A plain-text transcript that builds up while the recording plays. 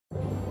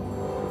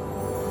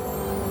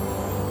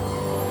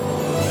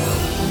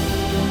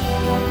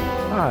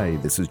Hi,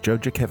 this is Joe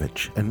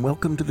Jakevich, and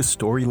welcome to the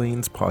Story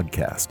Lanes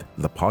podcast,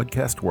 the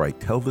podcast where I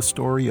tell the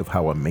story of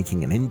how I'm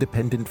making an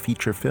independent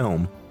feature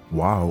film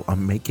while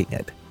I'm making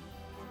it.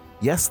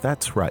 Yes,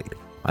 that's right.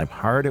 I'm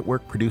hard at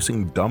work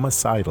producing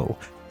Domicidal,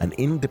 an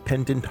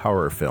independent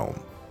horror film.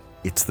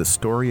 It's the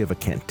story of a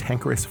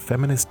cantankerous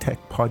feminist tech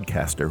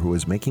podcaster who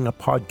is making a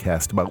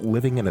podcast about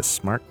living in a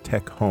smart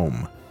tech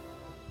home.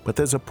 But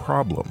there's a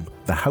problem.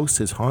 The house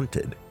is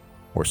haunted.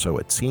 Or so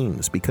it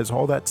seems, because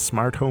all that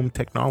smart home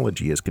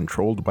technology is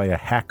controlled by a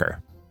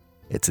hacker.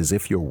 It's as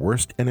if your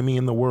worst enemy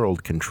in the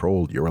world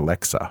controlled your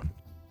Alexa.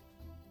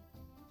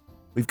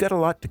 We've got a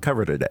lot to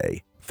cover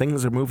today.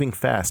 Things are moving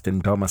fast in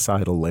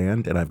Domicidal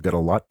land, and I've got a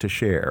lot to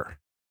share.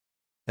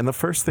 And the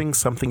first thing's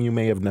something you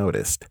may have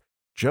noticed.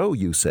 Joe,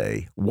 you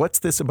say, what's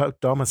this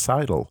about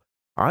Domicidal?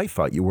 I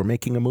thought you were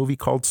making a movie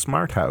called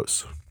Smart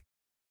House.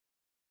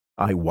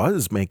 I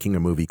was making a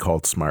movie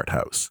called Smart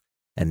House.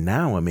 And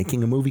now I'm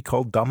making a movie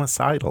called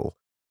Domicidal.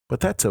 But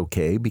that's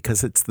okay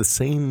because it's the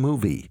same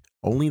movie,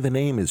 only the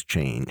name is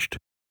changed.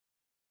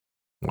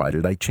 Why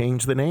did I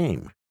change the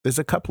name? There's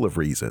a couple of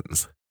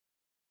reasons.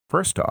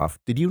 First off,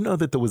 did you know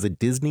that there was a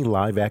Disney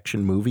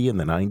live-action movie in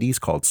the 90s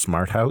called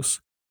Smart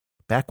House?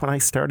 Back when I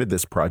started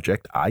this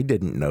project, I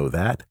didn't know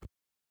that.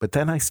 But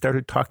then I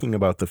started talking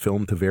about the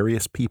film to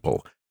various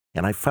people,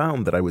 and I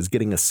found that I was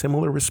getting a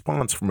similar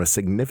response from a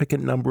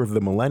significant number of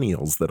the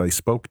millennials that I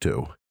spoke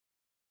to.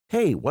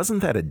 Hey,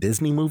 wasn't that a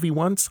Disney movie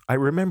once? I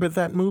remember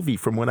that movie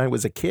from when I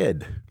was a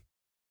kid.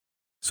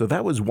 So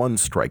that was one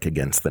strike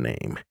against the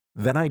name.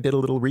 Then I did a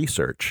little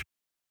research.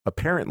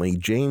 Apparently,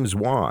 James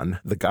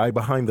Wan, the guy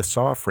behind the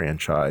Saw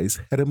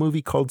franchise, had a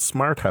movie called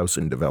Smart House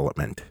in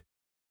development.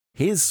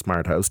 His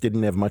Smart House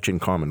didn't have much in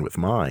common with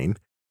mine.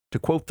 To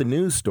quote the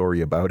news story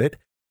about it,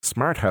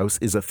 Smart House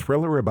is a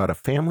thriller about a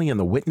family in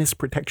the Witness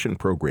Protection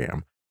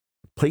Program,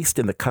 placed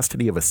in the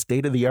custody of a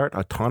state-of-the-art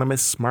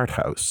autonomous smart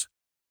house.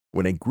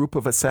 When a group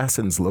of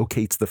assassins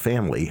locates the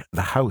family,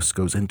 the house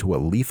goes into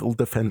a lethal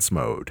defense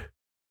mode.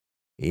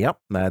 Yep,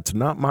 that's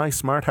not my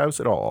smart house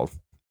at all.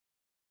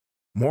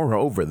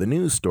 Moreover, the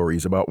news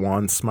stories about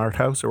Wan's smart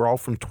house are all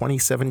from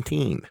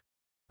 2017.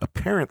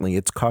 Apparently,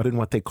 it's caught in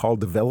what they call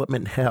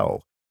development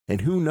hell,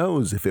 and who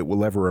knows if it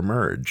will ever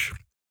emerge.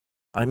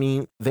 I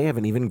mean, they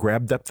haven't even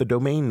grabbed up the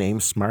domain name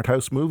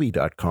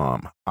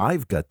smarthousemovie.com.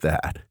 I've got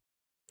that.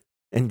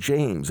 And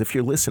James, if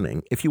you're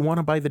listening, if you want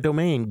to buy the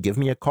domain, give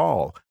me a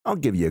call. I'll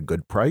give you a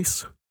good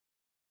price.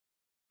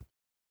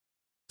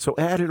 So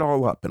add it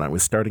all up, and I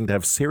was starting to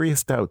have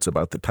serious doubts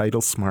about the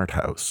title Smart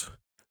House,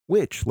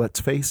 which, let's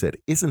face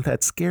it, isn't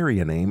that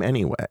scary a name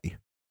anyway.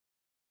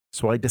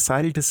 So I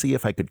decided to see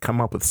if I could come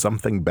up with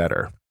something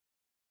better.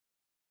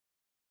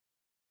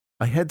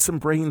 I had some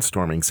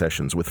brainstorming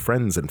sessions with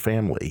friends and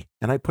family,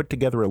 and I put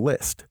together a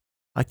list.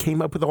 I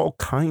came up with all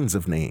kinds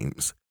of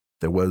names.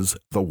 There was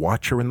The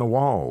Watcher in the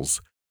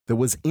Walls. There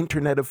was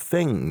Internet of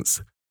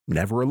Things,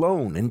 Never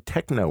Alone, and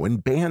Techno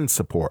and Band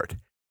Support.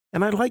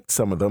 And I liked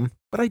some of them,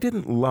 but I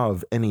didn't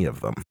love any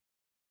of them.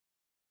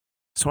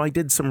 So I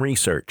did some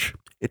research.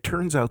 It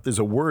turns out there's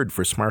a word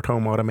for smart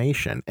home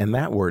automation, and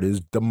that word is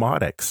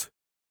domotics,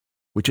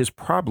 which is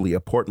probably a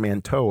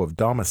portmanteau of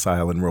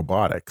domicile and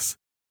robotics,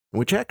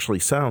 which actually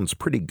sounds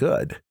pretty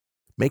good.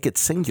 Make it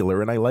singular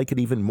and I like it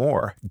even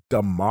more,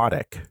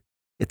 domotic.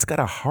 It's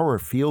got a horror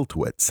feel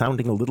to it,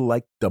 sounding a little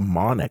like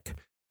demonic.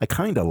 I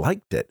kinda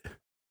liked it.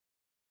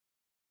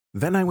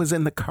 Then I was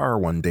in the car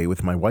one day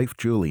with my wife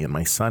Julie and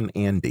my son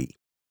Andy.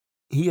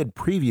 He had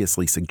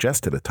previously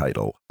suggested a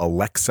title,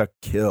 Alexa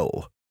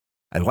Kill.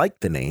 I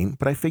liked the name,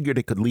 but I figured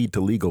it could lead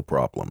to legal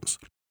problems.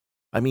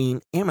 I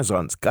mean,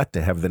 Amazon's got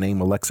to have the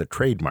name Alexa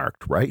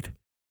trademarked, right?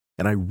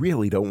 And I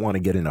really don't want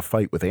to get in a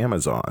fight with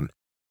Amazon.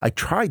 I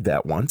tried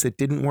that once, it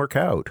didn't work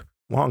out.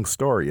 Long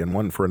story and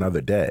one for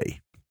another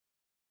day.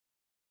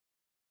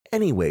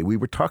 Anyway, we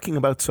were talking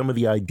about some of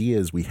the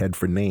ideas we had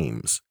for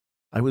names.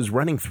 I was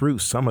running through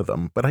some of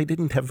them, but I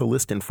didn't have the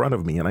list in front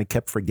of me and I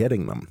kept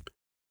forgetting them.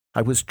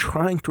 I was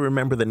trying to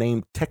remember the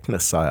name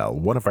Technocile,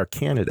 one of our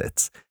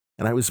candidates,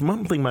 and I was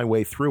mumbling my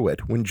way through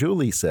it when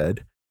Julie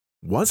said,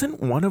 "Wasn't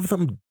one of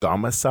them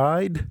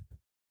Domicide?"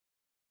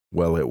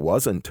 Well, it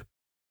wasn't,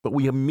 but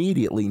we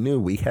immediately knew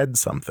we had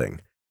something.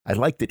 I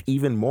liked it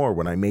even more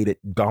when I made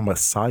it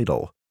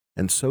Domicidal,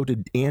 and so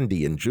did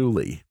Andy and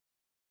Julie.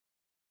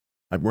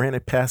 I ran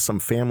it past some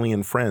family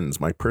and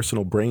friends, my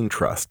personal brain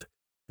trust,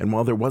 and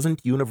while there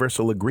wasn't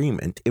universal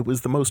agreement, it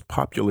was the most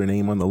popular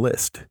name on the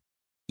list.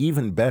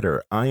 Even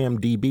better,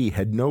 IMDb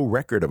had no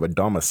record of a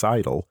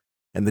Domicidal,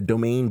 and the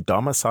domain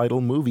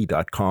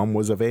domicidalmovie.com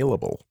was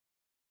available.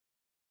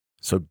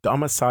 So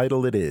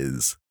Domicidal it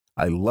is.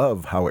 I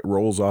love how it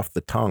rolls off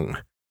the tongue.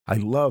 I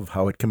love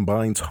how it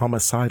combines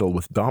homicidal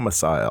with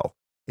domicile.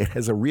 It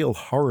has a real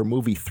horror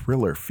movie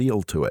thriller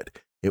feel to it.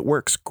 It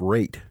works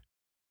great.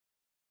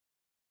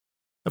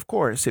 Of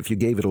course, if you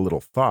gave it a little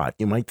thought,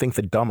 you might think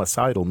that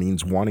domicidal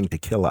means wanting to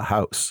kill a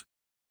house.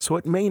 So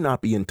it may not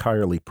be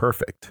entirely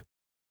perfect.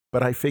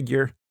 But I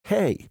figure,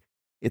 hey,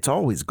 it's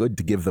always good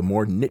to give the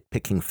more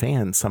nitpicking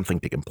fans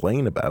something to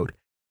complain about.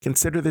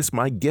 Consider this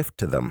my gift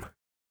to them.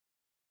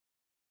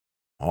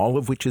 All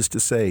of which is to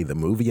say the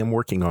movie I'm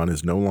working on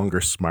is no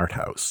longer Smart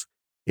House.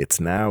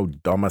 It's now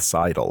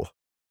Domicidal.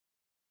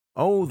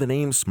 Oh, the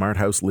name Smart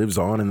House lives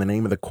on in the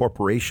name of the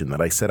corporation that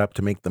I set up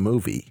to make the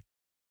movie.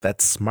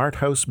 That's Smart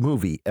House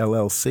Movie,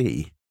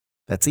 LLC.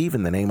 That's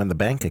even the name on the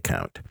bank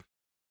account.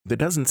 There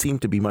doesn't seem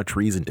to be much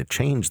reason to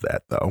change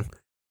that, though.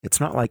 It's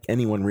not like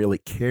anyone really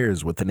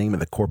cares what the name of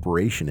the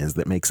corporation is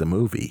that makes a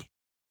movie.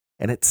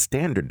 And it's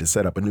standard to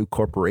set up a new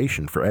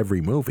corporation for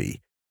every movie.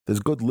 There's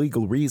good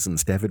legal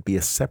reasons to have it be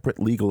a separate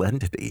legal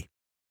entity.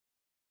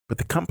 But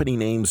the company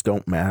names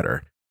don't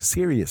matter.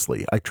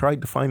 Seriously, I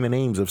tried to find the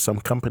names of some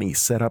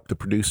companies set up to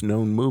produce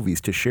known movies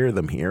to share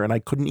them here, and I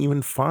couldn't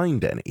even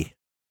find any.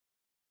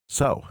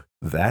 So,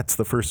 that's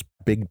the first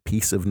big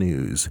piece of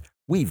news.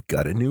 We've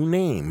got a new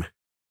name.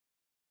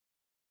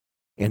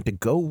 And to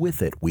go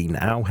with it, we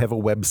now have a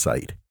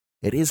website.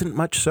 It isn't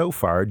much so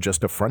far,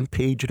 just a front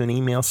page and an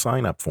email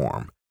sign-up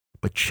form.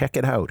 But check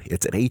it out.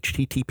 It's at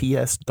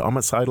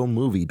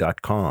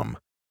https://domicidalmovie.com.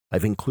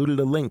 I've included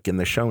a link in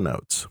the show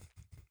notes.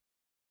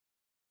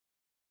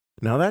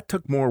 Now that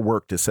took more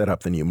work to set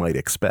up than you might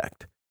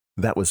expect.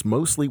 That was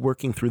mostly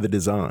working through the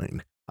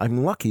design.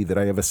 I'm lucky that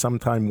I have a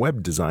sometime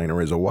web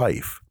designer as a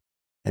wife.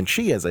 And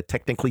she has a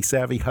technically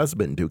savvy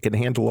husband who can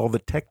handle all the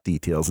tech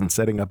details in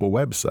setting up a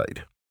website.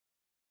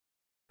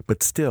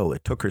 But still,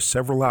 it took her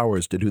several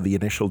hours to do the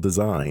initial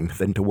design,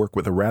 then to work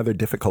with a rather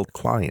difficult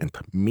client,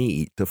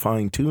 me, to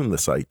fine-tune the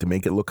site to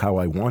make it look how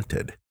I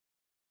wanted.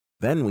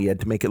 Then we had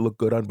to make it look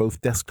good on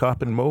both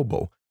desktop and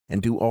mobile, and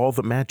do all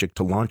the magic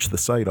to launch the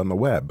site on the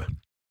web.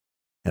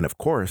 And of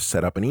course,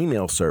 set up an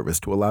email service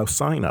to allow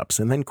sign-ups,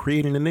 and then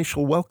create an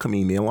initial welcome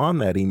email on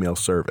that email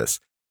service,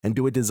 and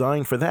do a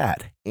design for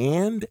that,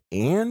 and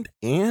oh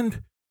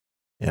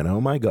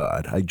my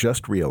God, I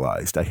just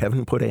realized I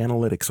haven't put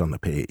analytics on the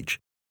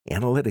page.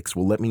 Analytics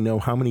will let me know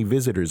how many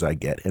visitors I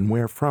get and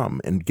where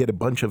from, and get a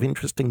bunch of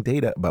interesting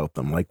data about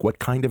them, like what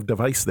kind of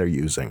device they're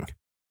using.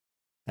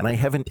 And I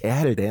haven't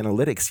added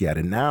analytics yet,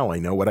 and now I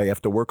know what I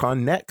have to work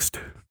on next.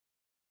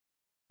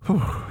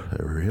 Whew,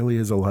 there really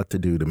is a lot to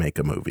do to make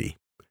a movie.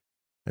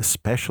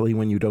 Especially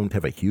when you don't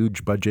have a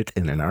huge budget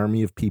and an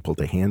army of people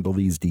to handle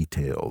these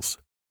details.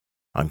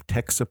 I'm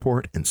tech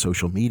support and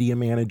social media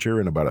manager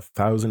and about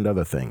 1,000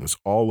 other things,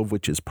 all of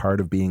which is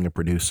part of being a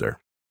producer.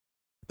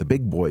 The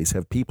big boys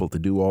have people to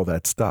do all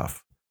that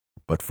stuff.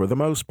 But for the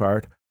most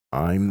part,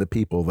 I'm the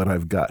people that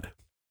I've got.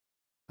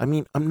 I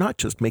mean, I'm not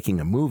just making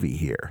a movie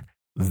here.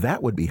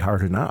 That would be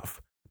hard enough.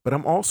 But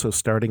I'm also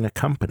starting a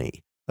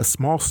company, a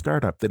small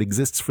startup that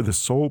exists for the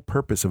sole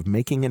purpose of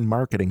making and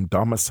marketing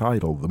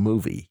Domicidal, the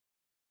movie.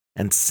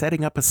 And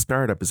setting up a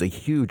startup is a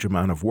huge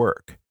amount of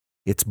work.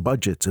 It's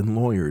budgets and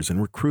lawyers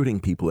and recruiting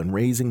people and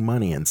raising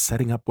money and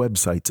setting up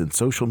websites and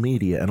social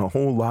media and a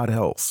whole lot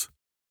else.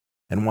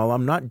 And while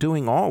I'm not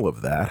doing all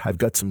of that, I've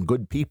got some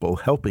good people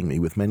helping me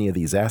with many of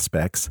these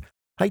aspects.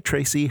 Hi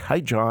Tracy,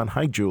 hi John,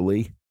 hi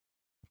Julie.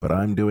 But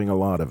I'm doing a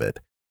lot of it,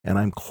 and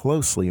I'm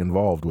closely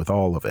involved with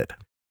all of it.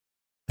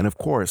 And of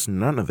course,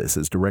 none of this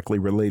is directly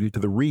related to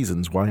the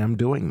reasons why I'm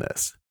doing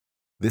this.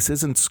 This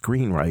isn't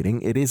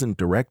screenwriting, it isn't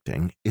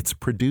directing, it's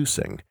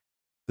producing.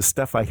 The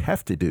stuff I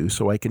have to do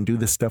so I can do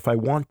the stuff I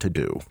want to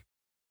do.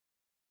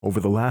 Over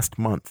the last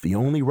month, the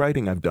only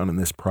writing I've done in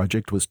this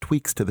project was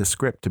tweaks to the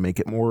script to make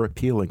it more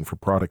appealing for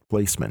product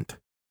placement.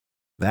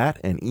 That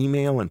and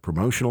email and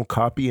promotional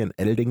copy and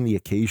editing the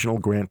occasional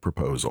grant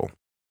proposal.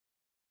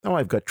 Now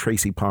I've got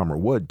Tracy Palmer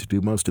Wood to do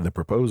most of the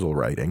proposal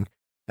writing,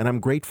 and I'm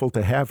grateful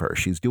to have her.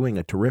 She's doing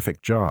a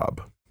terrific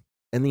job.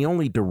 And the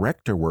only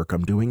director work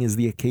I'm doing is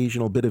the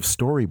occasional bit of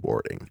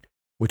storyboarding,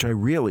 which I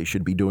really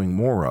should be doing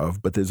more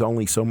of, but there's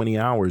only so many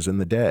hours in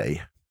the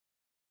day.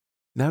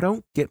 Now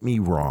don't get me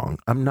wrong,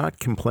 I'm not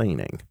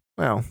complaining.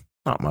 Well,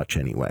 not much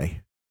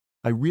anyway.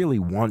 I really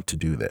want to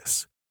do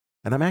this,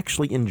 and I'm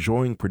actually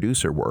enjoying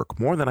producer work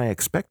more than I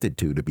expected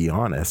to be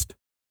honest.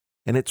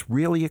 And it's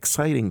really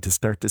exciting to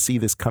start to see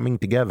this coming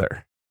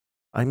together.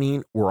 I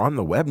mean, we're on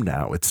the web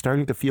now, it's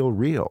starting to feel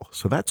real,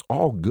 so that's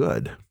all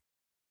good.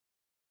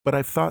 But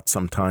I've thought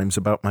sometimes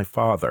about my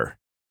father.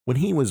 When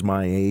he was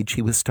my age,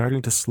 he was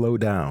starting to slow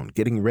down,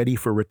 getting ready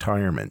for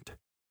retirement.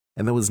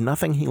 And there was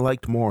nothing he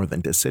liked more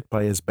than to sit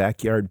by his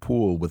backyard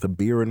pool with a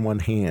beer in one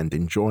hand,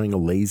 enjoying a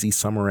lazy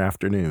summer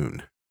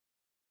afternoon.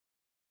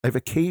 I've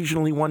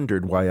occasionally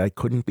wondered why I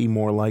couldn't be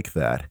more like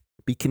that,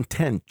 be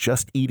content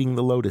just eating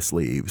the lotus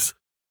leaves.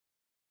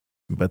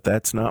 But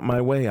that's not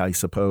my way, I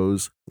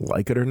suppose.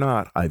 Like it or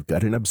not, I've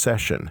got an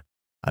obsession.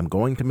 I'm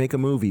going to make a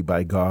movie,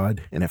 by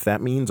God, and if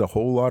that means a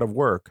whole lot of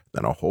work,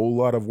 then a whole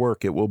lot of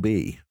work it will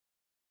be.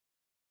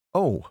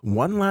 Oh,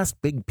 one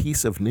last big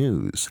piece of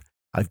news.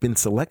 I've been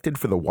selected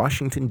for the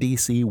Washington,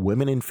 D.C.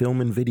 Women in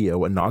Film and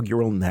Video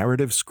inaugural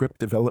Narrative Script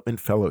Development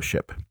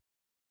Fellowship.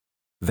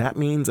 That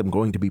means I'm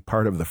going to be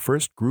part of the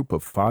first group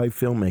of 5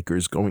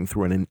 filmmakers going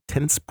through an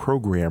intense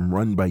program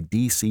run by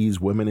D.C.'s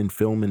Women in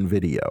Film and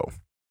Video.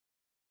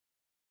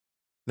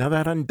 Now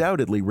that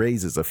undoubtedly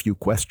raises a few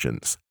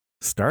questions,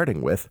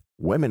 starting with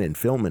Women in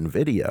Film and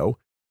Video.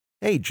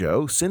 Hey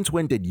Joe, since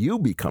when did you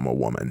become a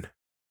woman?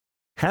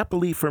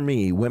 Happily for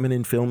me, Women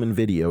in Film and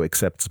Video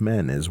accepts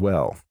men as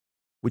well,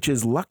 which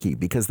is lucky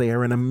because they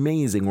are an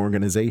amazing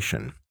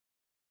organization.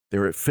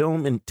 They're a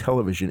film and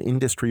television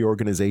industry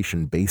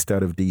organization based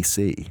out of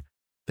DC.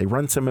 They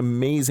run some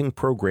amazing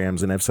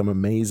programs and have some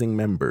amazing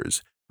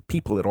members,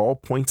 people at all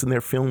points in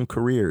their film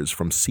careers,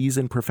 from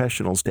seasoned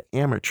professionals to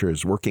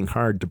amateurs working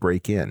hard to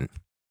break in.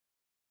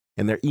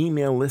 And their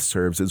email list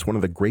serves as one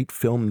of the great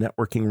film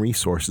networking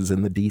resources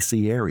in the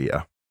DC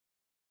area.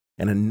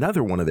 And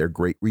another one of their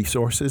great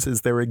resources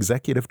is their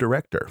executive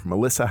director,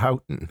 Melissa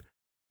Houghton.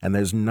 And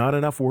there's not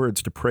enough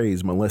words to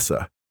praise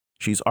Melissa.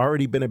 She's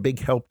already been a big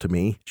help to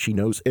me. She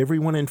knows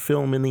everyone in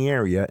film in the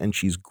area, and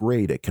she's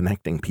great at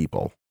connecting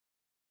people.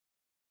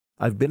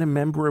 I've been a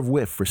member of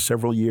WIF for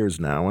several years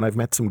now, and I've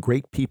met some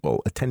great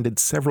people, attended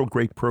several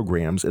great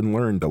programs, and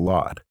learned a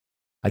lot.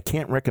 I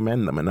can't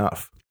recommend them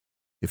enough.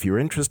 If you're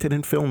interested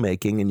in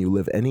filmmaking and you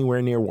live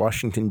anywhere near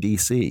Washington,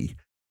 D.C.,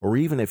 or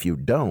even if you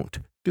don't,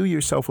 do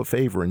yourself a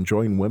favor and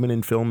join Women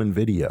in Film and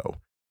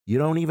Video. You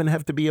don't even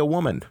have to be a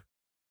woman.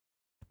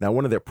 Now,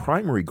 one of their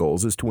primary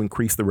goals is to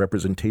increase the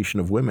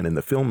representation of women in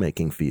the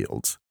filmmaking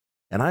fields,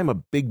 and I'm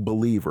a big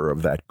believer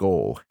of that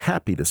goal,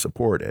 happy to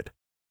support it.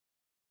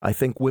 I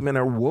think women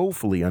are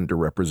woefully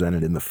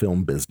underrepresented in the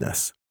film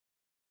business,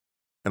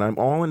 and I'm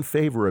all in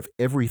favor of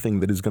everything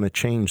that is going to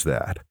change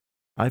that.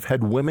 I've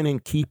had women in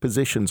key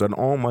positions on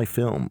all my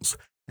films,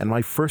 and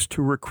my first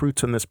 2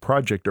 recruits on this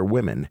project are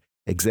women,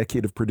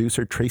 executive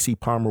producer Tracy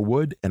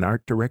Palmer-Wood and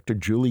art director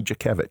Julie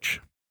Jakevich.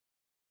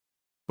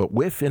 But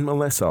WIF and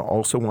Melissa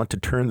also want to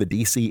turn the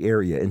DC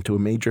area into a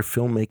major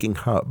filmmaking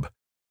hub,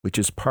 which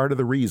is part of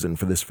the reason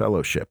for this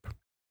fellowship.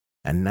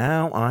 And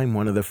now I'm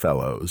one of the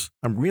fellows.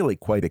 I'm really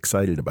quite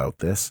excited about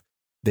this.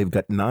 They've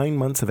got 9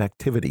 months of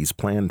activities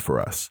planned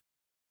for us.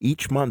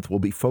 Each month will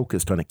be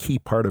focused on a key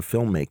part of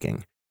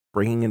filmmaking,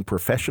 bringing in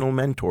professional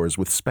mentors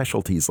with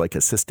specialties like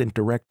assistant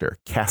director,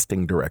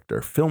 casting director,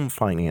 film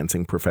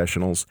financing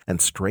professionals, and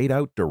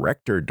straight-out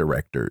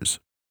directors.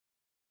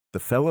 The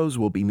fellows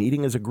will be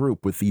meeting as a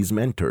group with these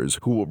mentors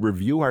who will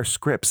review our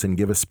scripts and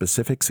give us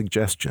specific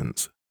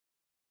suggestions.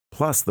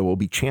 Plus, there will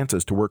be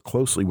chances to work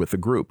closely with the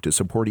group to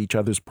support each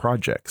other's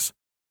projects.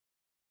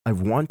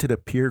 I've wanted a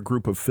peer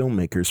group of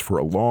filmmakers for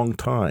a long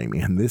time,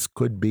 and this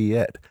could be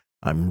it.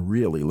 I'm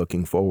really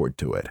looking forward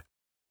to it.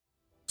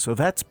 So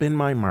that's been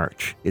my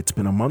March. It's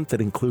been a month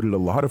that included a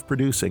lot of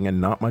producing and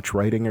not much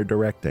writing or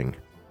directing,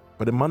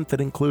 but a month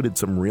that included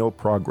some real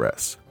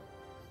progress.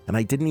 And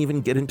I didn't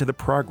even get into the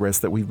progress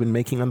that we've been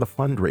making on the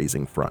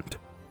fundraising front.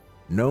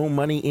 No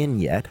money in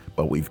yet,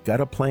 but we've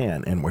got a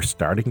plan and we're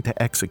starting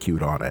to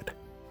execute on it.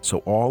 So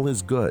all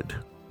is good.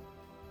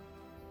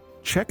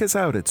 Check us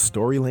out at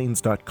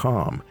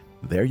storylanes.com.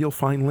 There you'll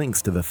find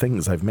links to the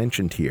things I've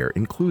mentioned here,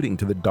 including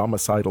to the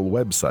Domicidal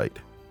website.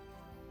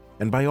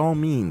 And by all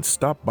means,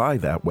 stop by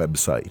that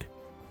website.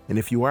 And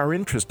if you are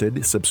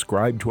interested,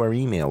 subscribe to our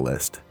email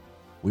list.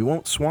 We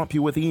won't swamp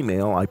you with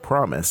email, I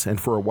promise, and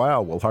for a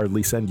while we'll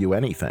hardly send you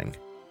anything.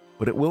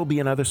 But it will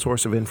be another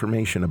source of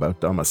information about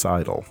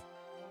Domicidal.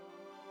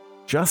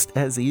 Just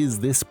as is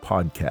this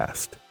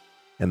podcast.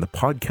 And the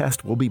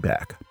podcast will be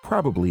back,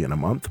 probably in a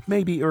month,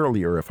 maybe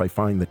earlier if I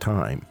find the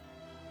time.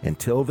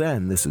 Until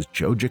then, this is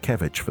Joe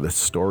Jakevich for the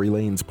Story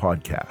Lanes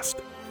podcast.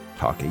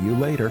 Talk to you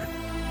later.